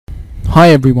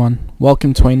Hi everyone,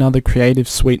 welcome to another Creative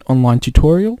Suite online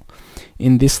tutorial.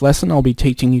 In this lesson I'll be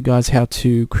teaching you guys how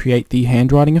to create the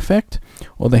handwriting effect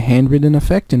or the handwritten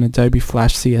effect in Adobe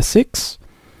Flash CS6.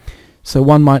 So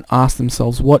one might ask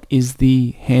themselves, what is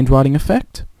the handwriting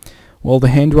effect? Well, the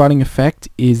handwriting effect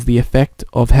is the effect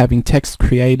of having text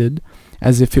created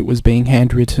as if it was being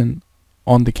handwritten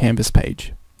on the canvas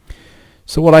page.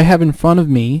 So what I have in front of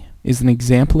me is an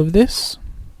example of this.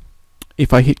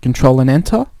 If I hit Control and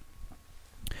Enter,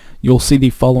 you'll see the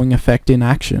following effect in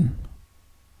action.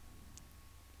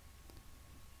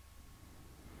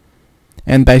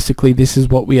 And basically this is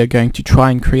what we are going to try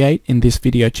and create in this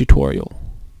video tutorial.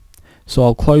 So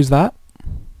I'll close that.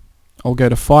 I'll go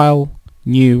to File,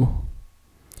 New,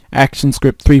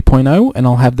 ActionScript 3.0, and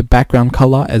I'll have the background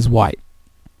color as white.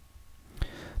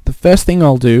 The first thing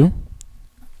I'll do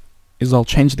is I'll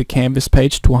change the canvas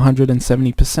page to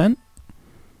 170%.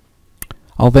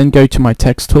 I'll then go to my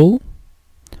text tool.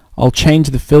 I'll change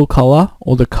the fill color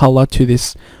or the color to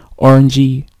this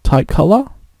orangey type color.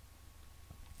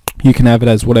 You can have it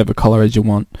as whatever color as you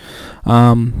want.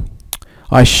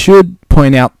 I should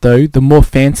point out though, the more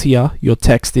fancier your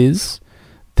text is,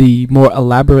 the more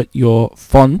elaborate your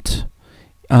font,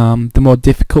 the more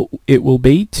difficult it will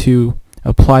be to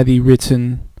apply the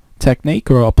written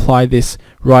technique or apply this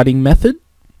writing method.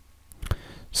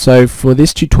 So for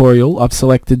this tutorial I've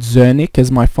selected Zernick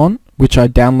as my font, which I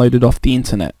downloaded off the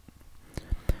internet.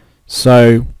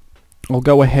 So I'll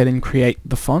go ahead and create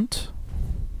the font.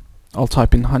 I'll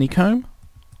type in honeycomb.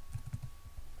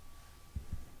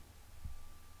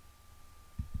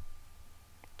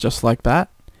 Just like that.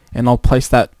 And I'll place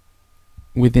that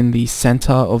within the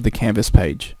center of the canvas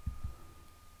page.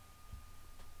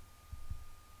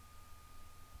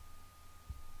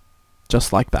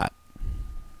 Just like that.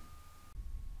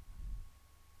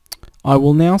 I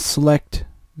will now select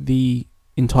the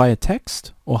entire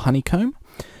text or honeycomb.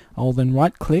 I'll then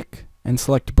right click and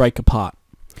select break apart.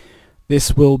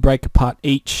 This will break apart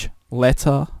each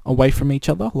letter away from each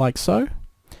other like so.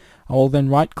 I will then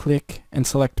right click and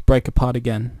select break apart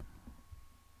again.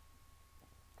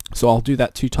 So I'll do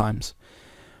that 2 times.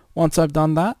 Once I've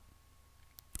done that,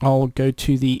 I'll go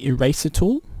to the eraser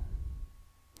tool.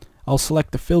 I'll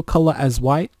select the fill color as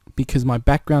white because my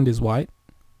background is white.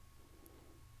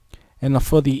 And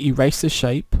for the eraser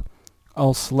shape,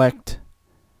 I'll select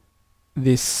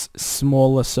this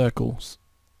smaller circles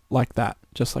like that,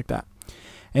 just like that.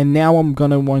 And now I'm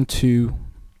going to want to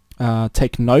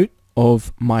take note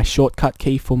of my shortcut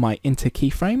key for my enter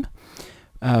keyframe.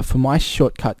 For my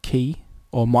shortcut key,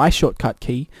 or my shortcut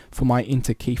key for my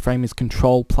enter keyframe is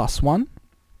Control+1.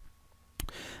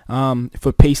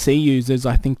 For PC users,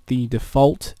 I think the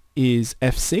default is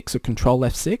F6 or Control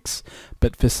F6,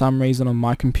 but for some reason on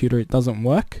my computer it doesn't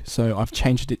work, so I've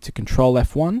changed it to Control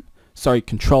 1. So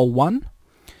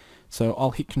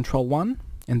I'll hit Control 1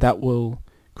 and that will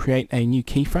create a new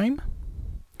keyframe.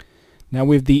 Now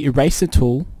with the eraser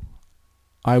tool,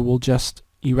 I will just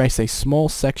erase a small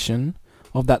section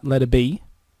of that letter B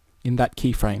in that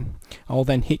keyframe. I'll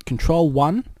then hit Control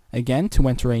 1 again to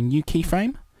enter a new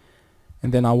keyframe,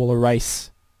 and then I will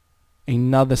erase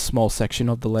another small section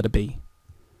of the letter B.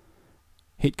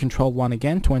 Hit Control 1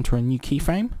 again to enter a new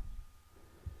keyframe.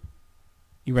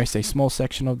 Erase a small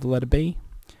section of the letter B.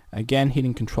 Again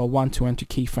hitting Control 1 to enter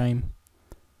keyframe.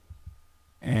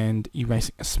 And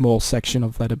erasing a small section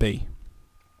of letter B.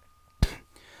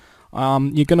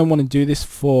 You're going to want to do this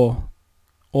for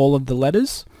all of the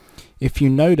letters. If you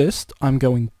noticed, I'm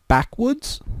going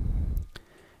backwards.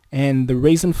 And the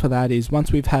reason for that is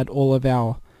once we've had all of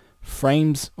our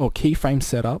frames or keyframes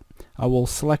set up, I will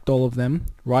select all of them,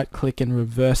 right click and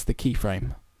reverse the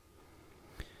keyframe.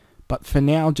 But for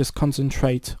now, just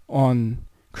concentrate on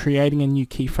creating a new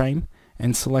keyframe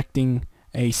and selecting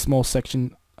a small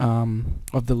section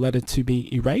of the letter to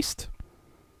be erased.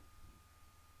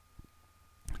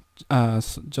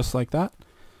 Just like that.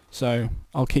 So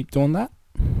I'll keep doing that.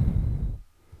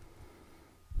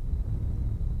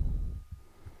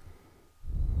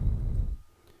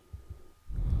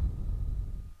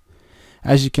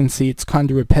 As you can see, it's kind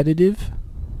of repetitive,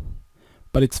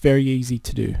 but it's very easy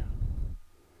to do.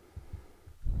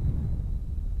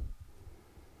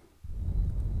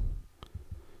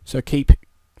 So keep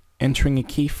entering a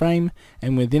keyframe,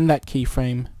 and within that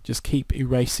keyframe, just keep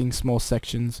erasing small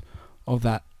sections of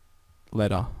that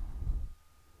letter.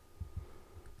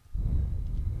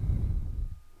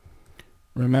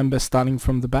 Remember, starting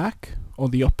from the back or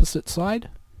the opposite side.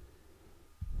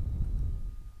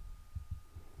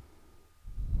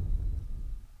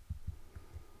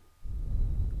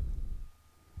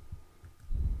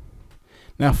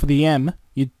 Now for the M,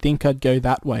 you'd think I'd go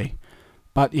that way,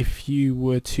 But if you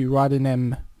were to write an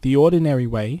M the ordinary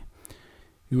way,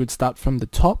 you would start from the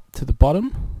top to the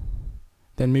bottom,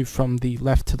 then move from the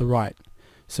left to the right.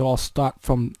 So I'll start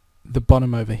from the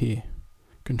bottom over here.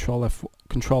 Control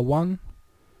 1,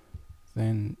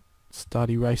 then start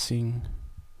erasing.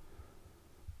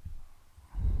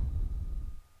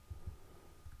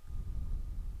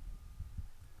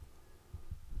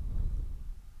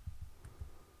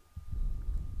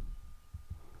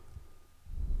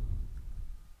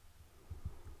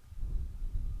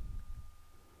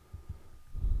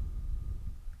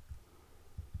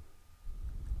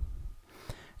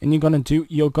 And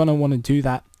you're gonna want to do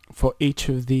that for each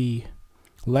of the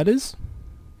letters.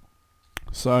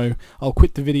 So I'll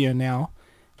quit the video now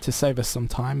to save us some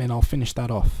time, and I'll finish that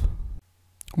off.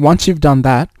 Once you've done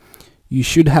that, you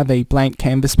should have a blank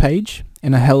canvas page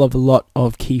and a hell of a lot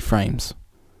of keyframes.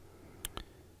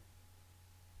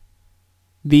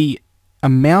 The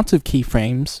amount of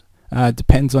keyframes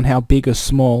depends on how big or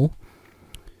small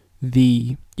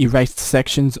the erased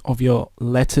sections of your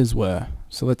letters were.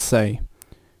 So let's say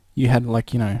you had,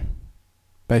 like,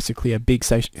 basically a big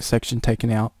section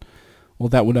taken out, well,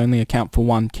 that would only account for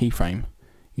one keyframe.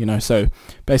 So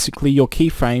basically your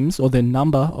keyframes, or the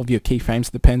number of your keyframes,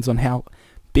 depends on how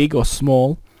big or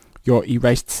small your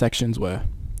erased sections were.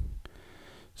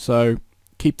 So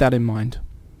keep that in mind.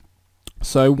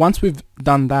 So once we've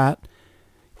done that,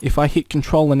 if I hit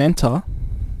Control and Enter,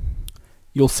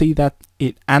 you'll see that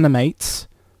it animates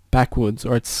backwards,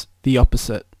 or it's the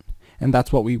opposite. And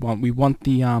that's what we want. We want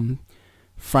the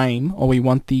frame, or we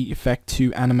want the effect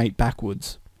to animate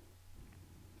backwards.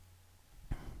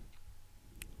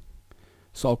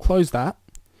 So I'll close that.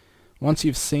 Once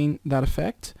you've seen that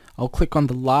effect, I'll click on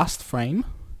the last frame.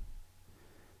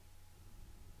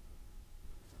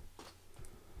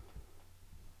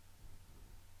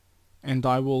 And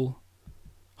I will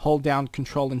hold down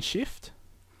Control and Shift,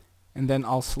 and then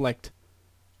I'll select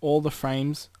all the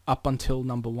frames up until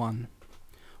number 1.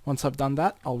 Once I've done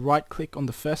that, I'll right click on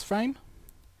the first frame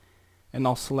and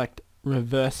I'll select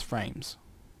reverse frames.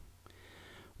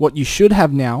 What you should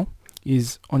have now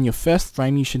is, on your first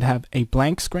frame you should have a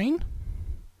blank screen,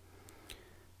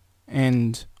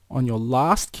 and on your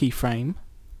last keyframe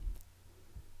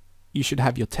you should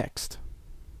have your text.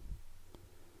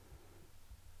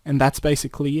 And that's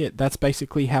basically it. That's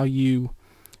basically how you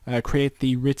create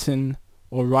the written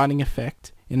or writing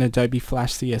effect in Adobe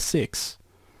Flash CS6.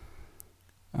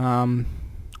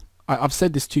 I've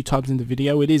said this 2 times in the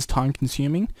video. It is time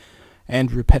consuming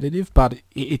and repetitive, but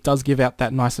it does give out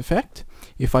that nice effect.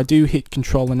 If I do hit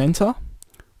Control and Enter,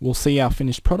 we'll see our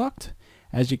finished product.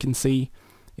 As you can see,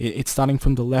 it's starting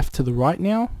from the left to the right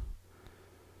now.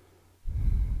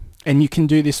 And you can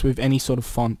do this with any sort of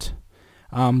font.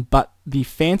 But the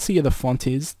fancier the font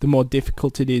is, the more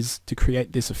difficult it is to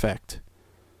create this effect.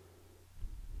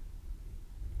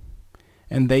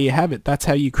 And there you have it. That's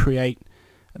how you create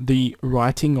the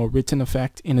writing or written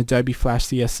effect in Adobe Flash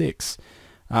CS6.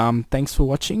 Thanks for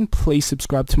watching. Please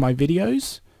subscribe to my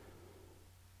videos.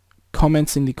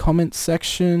 Comments in the comments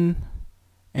section.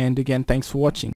 And again, thanks for watching.